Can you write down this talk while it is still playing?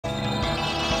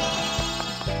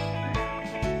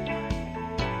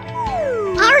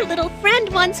Our little friend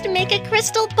wants to make a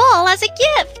crystal ball as a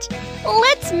gift.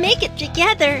 Let's make it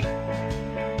together.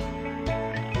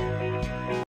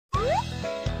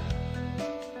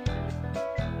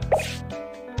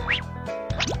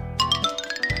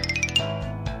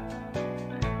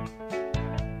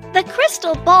 The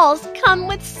crystal balls come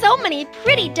with so many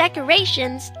pretty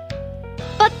decorations,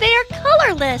 but they are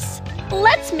colorless.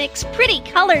 Let's mix pretty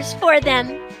colors for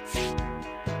them.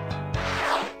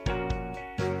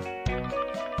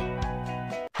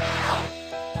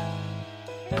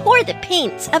 Pour the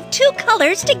paints of two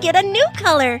colors to get a new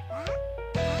color.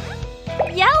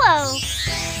 Yellow.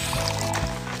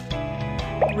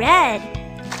 Red.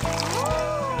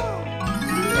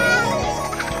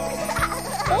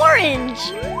 Orange.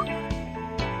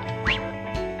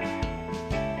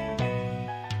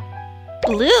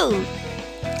 Blue.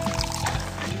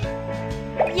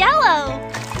 Yellow.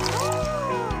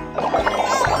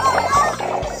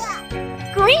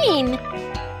 Green.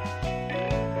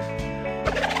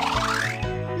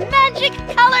 Magic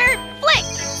color flick.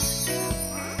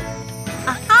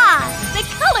 Aha! The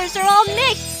colors are all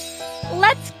mixed.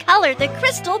 Let's color the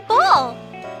crystal ball.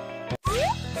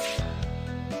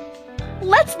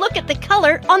 Let's look at the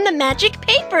color on the magic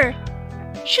paper.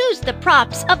 Choose the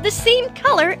props of the same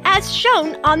color as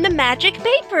shown on the magic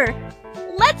paper.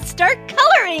 Let's start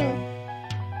coloring.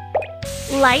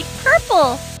 Light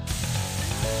purple.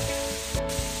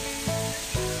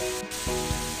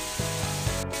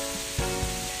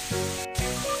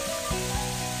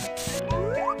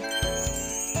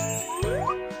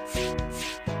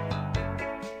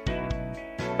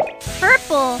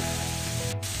 Purple.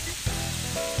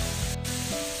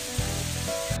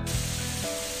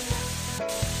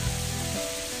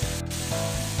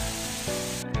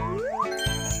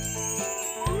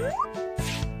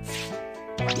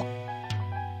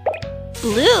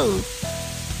 Blue.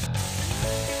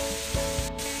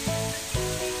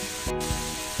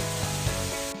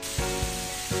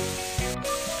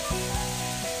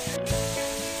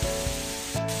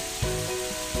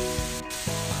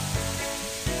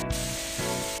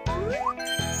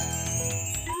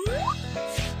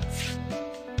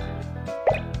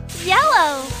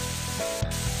 Yellow.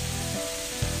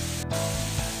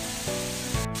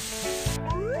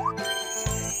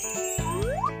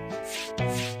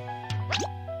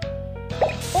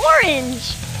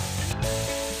 Orange.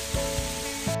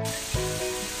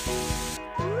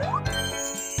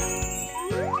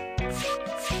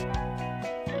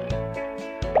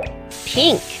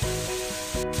 Pink.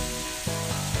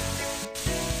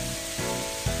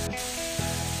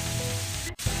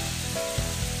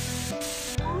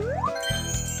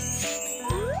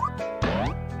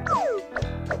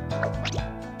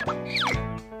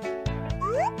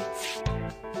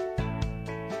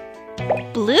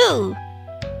 Blue.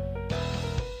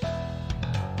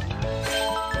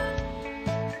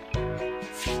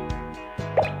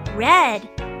 Red.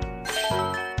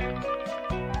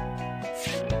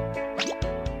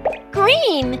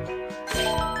 Green.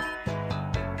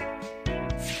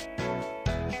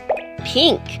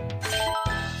 Pink.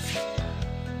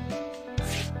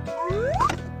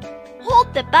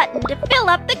 Hold the button to fill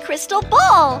up the crystal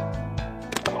ball.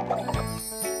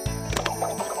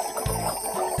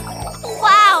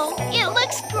 Wow, it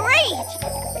looks great!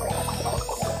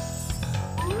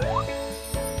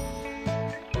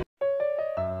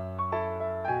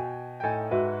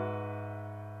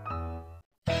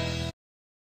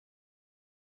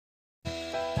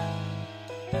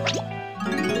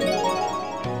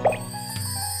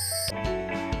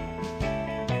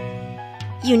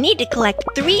 You need to collect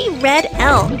 3 red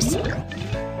elves.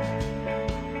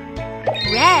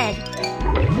 Red.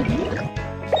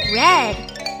 Red.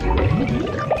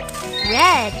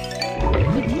 Red.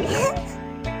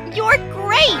 You're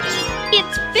great!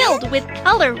 It's filled with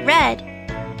color red.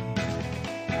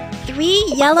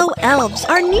 3 yellow elves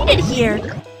are needed here.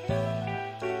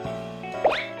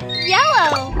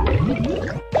 Yellow.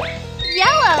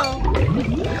 Yellow.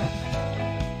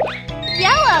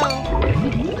 Yellow.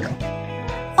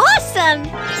 Awesome!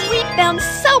 We found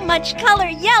so much color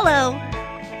yellow.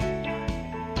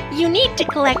 You need to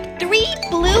collect 3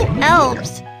 blue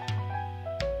elves.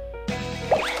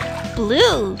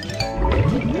 Blue.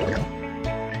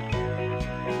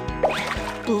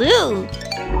 Blue.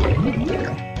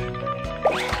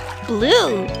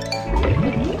 Blue.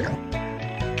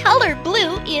 Color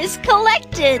blue is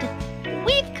collected.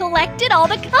 We've collected all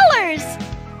the colors.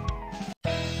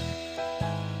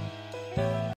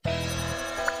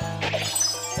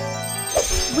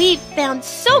 We've found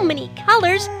so many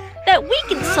colors that we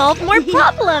can solve more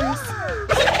problems.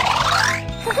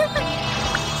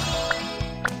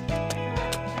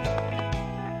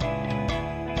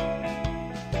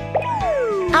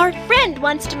 friend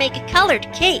wants to make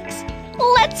colored cakes.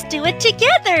 Let's do it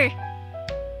together.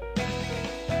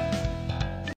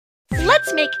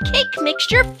 Let's make cake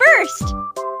mixture first.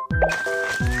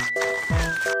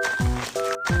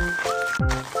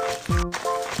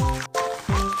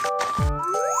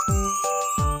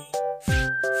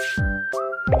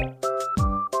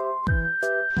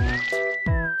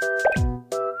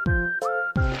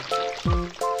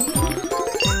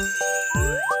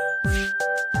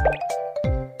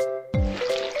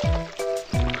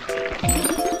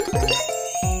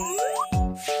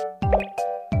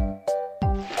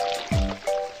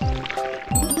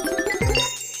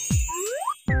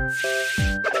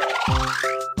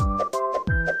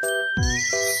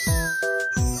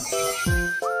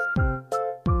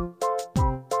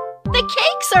 The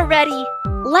cakes are ready.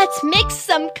 Let's mix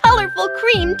some colorful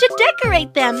cream to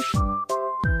decorate them.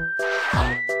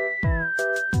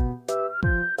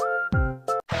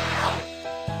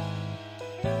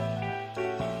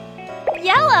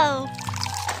 Yellow,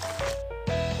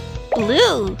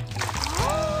 blue,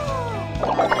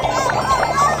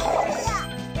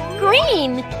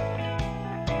 green,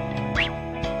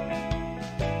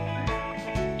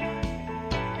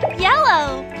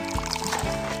 yellow,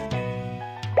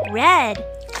 red,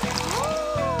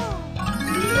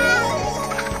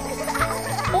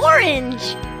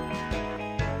 orange,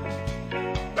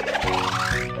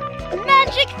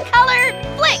 magic color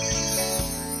flick.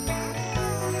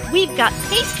 We've got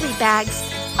pastry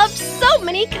bags of so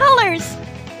many colors.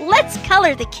 Let's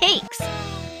color the cakes.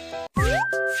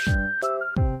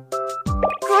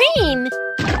 Green,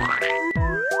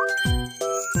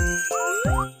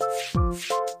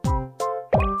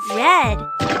 red,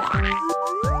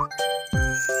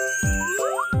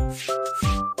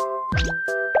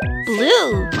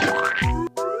 blue,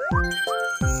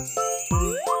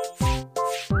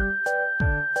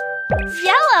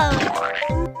 yellow,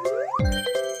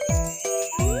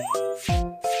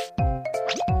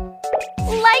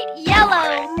 light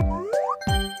yellow,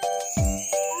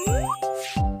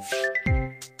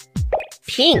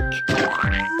 pink,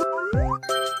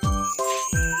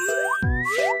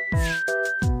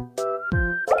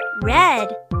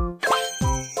 red,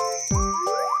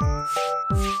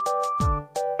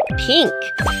 pink,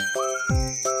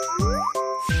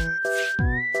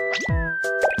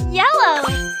 yellow,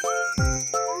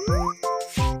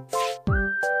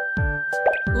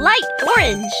 light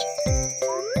orange,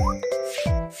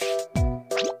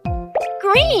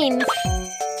 green,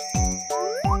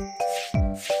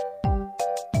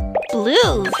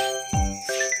 blue,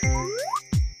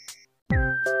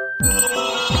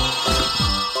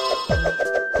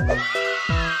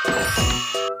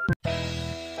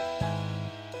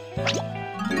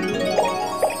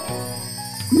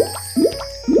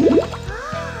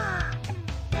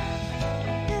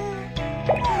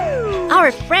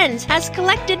 Our friend has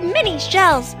collected many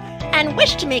shells and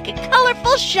wish to make a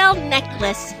colorful shell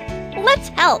necklace. Let's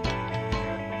help.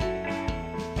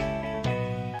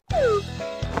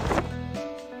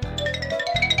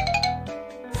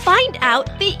 Find out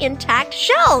the intact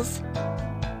shells.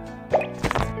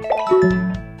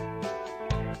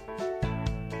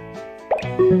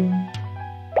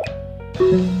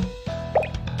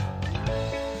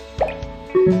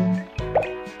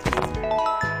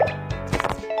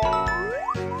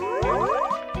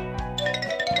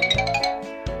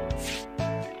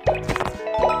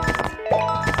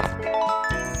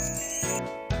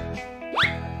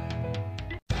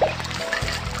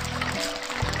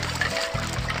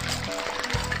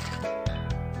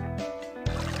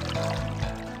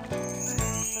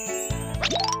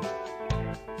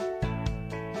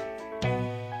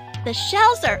 The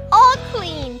shells are all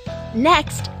clean.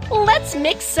 Next, let's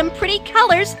mix some pretty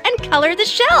colors and color the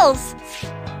shells.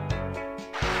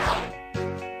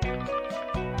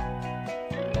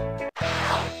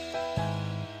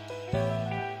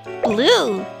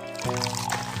 Blue,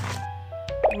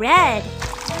 red,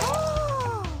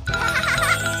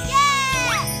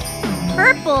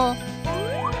 purple,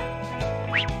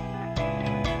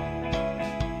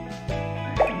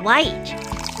 white,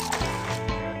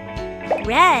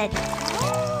 red,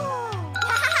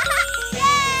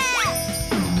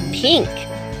 pink,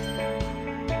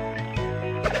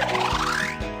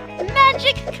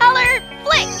 magic color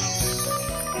flick.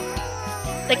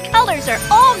 The colors are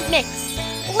all mixed.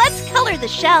 Let's color the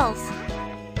shells.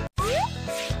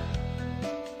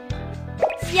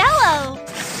 Yellow,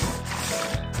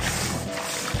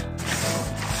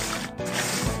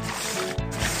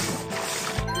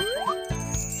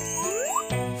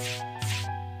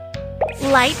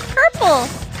 light purple,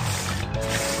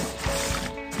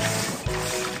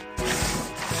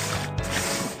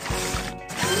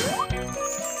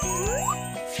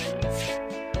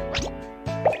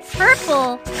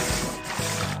 Purple.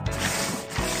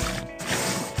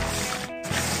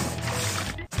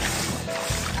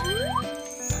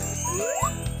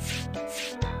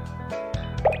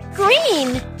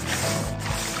 Green.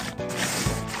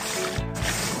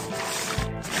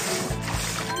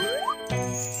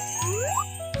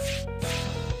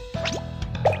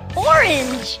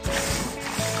 Orange.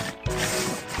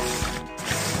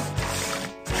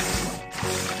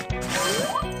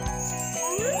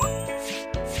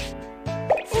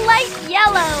 Light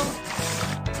yellow.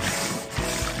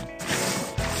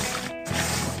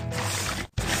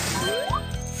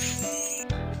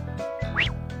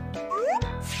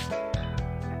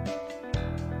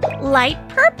 Light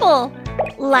purple.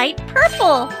 Light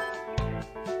purple.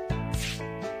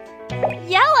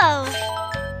 Yellow.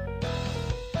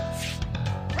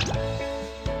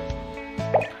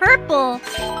 Purple.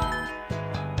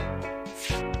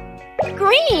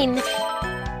 Green.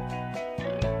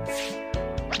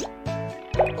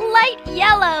 Light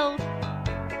yellow.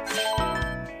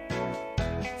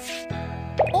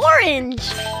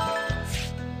 Orange.